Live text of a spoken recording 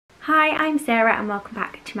Hi, I'm Sarah and welcome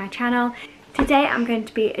back to my channel. Today I'm going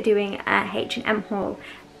to be doing a H&M haul.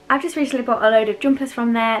 I've just recently bought a load of jumpers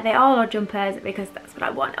from there. They are all jumpers because that's what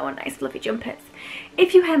I want. I want nice fluffy jumpers.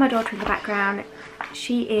 If you hear my daughter in the background,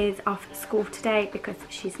 she is off school today because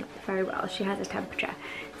she's not very well. She has a temperature.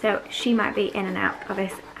 So she might be in and out of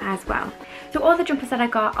this as well. So all the jumpers that I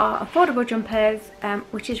got are affordable jumpers,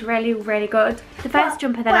 which is really, really good. The first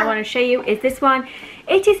jumper that I want to show you is this one.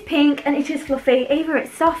 It is pink and it is fluffy. Ava,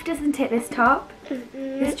 it's soft, isn't it, this top?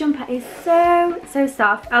 This jumper is so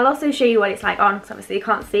soft. I'll also show you what it's like on, because obviously you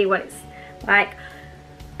can't see what it's like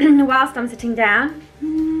whilst I'm sitting down.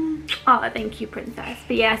 Oh, thank you, princess.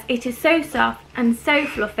 But yes, it is so soft and so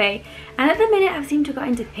fluffy. And at the minute I've seemed to got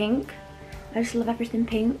into pink. I just love everything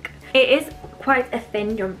pink. It is quite a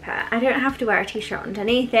thin jumper. I don't have to wear a t-shirt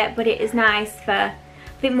underneath it, but it is nice for, I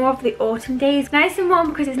think, more of the autumn days. Nice and warm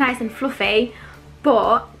because it's nice and fluffy,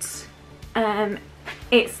 but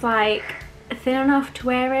it's like thin enough to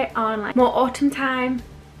wear it on like more autumn time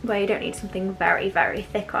where you don't need something very, very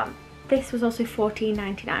thick on. This was also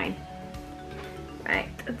 $14.99.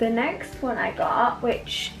 Right, the next one I got,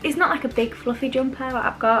 which is not like a big fluffy jumper that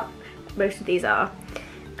I've got, most of these are.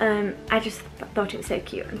 I just thought it was so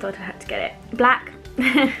cute and thought I had to get it. Black.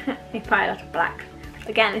 I buy a lot of black.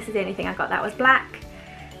 Again, this is the only thing I got that was black.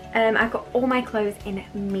 I got all my clothes in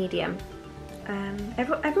medium.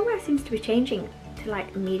 Everywhere seems to be changing to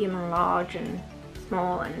like medium and large and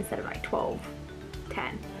small, and instead of like 12,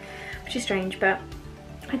 10, which is strange, but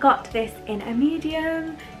I got this in a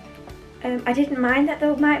medium. I didn't mind that they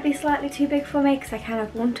might be slightly too big for me because I kind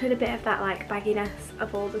of wanted a bit of that like bagginess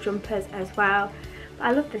of all the jumpers as well. But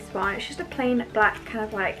I love this one. It's just a plain black kind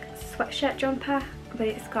of like sweatshirt jumper, but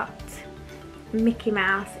it's got Mickey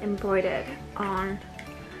Mouse embroidered on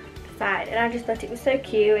the side, and I just thought it was so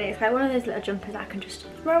cute. And it's like one of those little jumpers I can just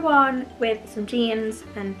throw on with some jeans,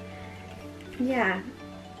 and yeah,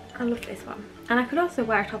 I love this one. And I could also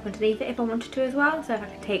wear a top underneath it if I wanted to as well, so if I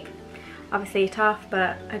could take obviously it off,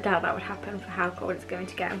 but I doubt that would happen for how cold it's going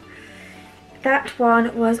to go. That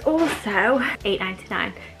one was also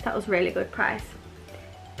 $8.99. That was really good price.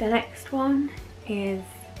 The next one is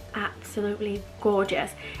absolutely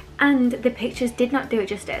gorgeous, and the pictures did not do it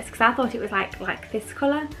justice because I thought it was like this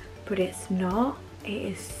colour, but it's not. It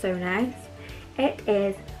is so nice. It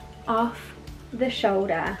is off the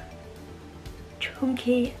shoulder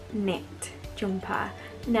chunky knit jumper.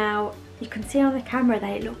 Now you can see on the camera that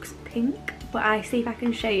it looks pink, but I see if I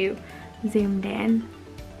can show you zoomed in.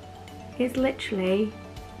 It's literally,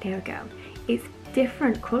 there we go, it's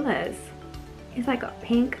different colours. It's like got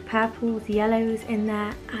pink, purples, yellows in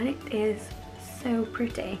there, and it is so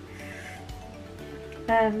pretty.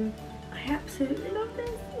 I absolutely love this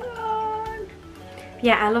one.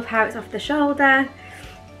 Yeah, I love how it's off the shoulder.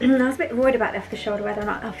 I was a bit worried about the off the shoulder, whether or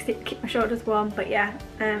not obviously to keep my shoulders warm, but yeah,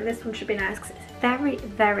 this one should be nice because it's very,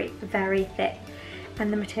 very, very thick,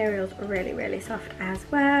 and the material's really, really soft as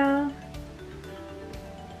well.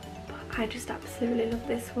 But I just absolutely love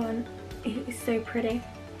this one. It is so pretty.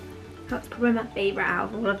 That's probably my favourite out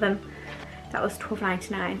of all of them. That was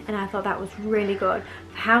 $12.99, and I thought that was really good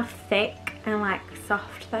for how thick and like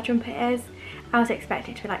soft that jumper is. I was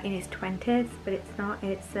expecting it to be like in his 20s, but it's not.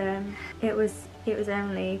 It's it was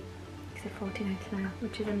only $14.99,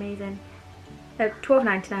 which is amazing.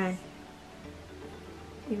 $12.99,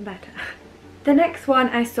 even better. The next one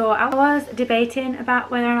I saw, I was debating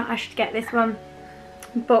about whether or not I should get this one,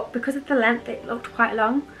 but because of the length it looked quite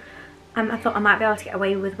long. I thought I might be able to get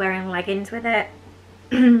away with wearing leggings with it,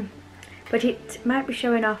 but it might be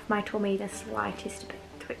showing off my tummy the slightest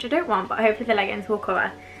bit, which I don't want, but hopefully the leggings will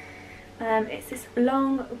cover. It's this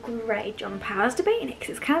long grey jumper. I was debating it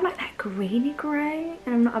because it's kind of like that greeny grey,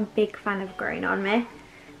 and I'm not a big fan of green on me.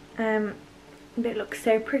 But it looks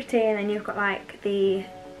so pretty, and then you've got like the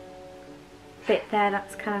bit there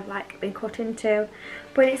that's kind of like been cut into,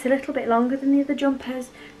 but it's a little bit longer than the other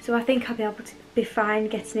jumpers, so I think I'll be able to be fine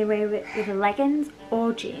getting away with it with leggings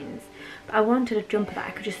or jeans. But I wanted a jumper that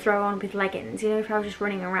I could just throw on with leggings, you know, if I was just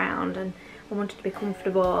running around and I wanted to be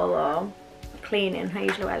comfortable or cleaning. I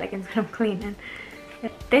usually wear leggings when I'm cleaning.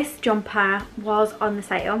 This jumper was on the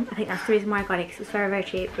sale. I think that's the reason why I got it, because it was very, very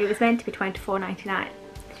cheap. It was meant to be $24.99,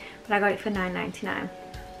 but I got it for $9.99.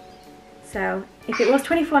 So if it was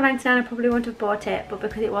 $24.99 I probably wouldn't have bought it, but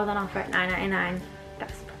because it was on offer at $9.99,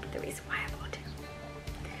 that's probably the reason why I bought it.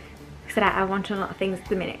 Like I said, I wanted a lot of things at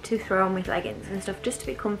the minute to throw on with leggings and stuff, just to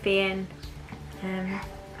be comfy in.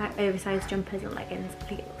 Like oversized jumpers and leggings. I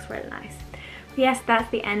think it looks really nice. But yes, that's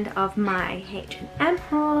the end of my H&M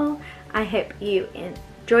haul. I hope you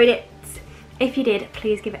enjoyed it. If you did,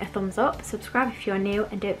 please give it a thumbs up, subscribe if you're new,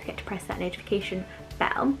 and don't forget to press that notification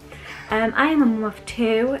Belle. I am a mum of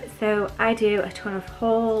 2, so I do a ton of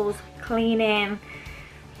hauls, cleaning,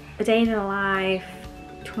 a day in the life,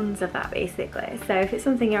 tons of that basically. So if it's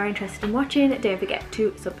something you're interested in watching, don't forget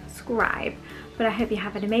to subscribe. But I hope you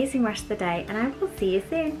have an amazing rest of the day, and I will see you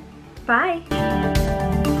soon. Bye!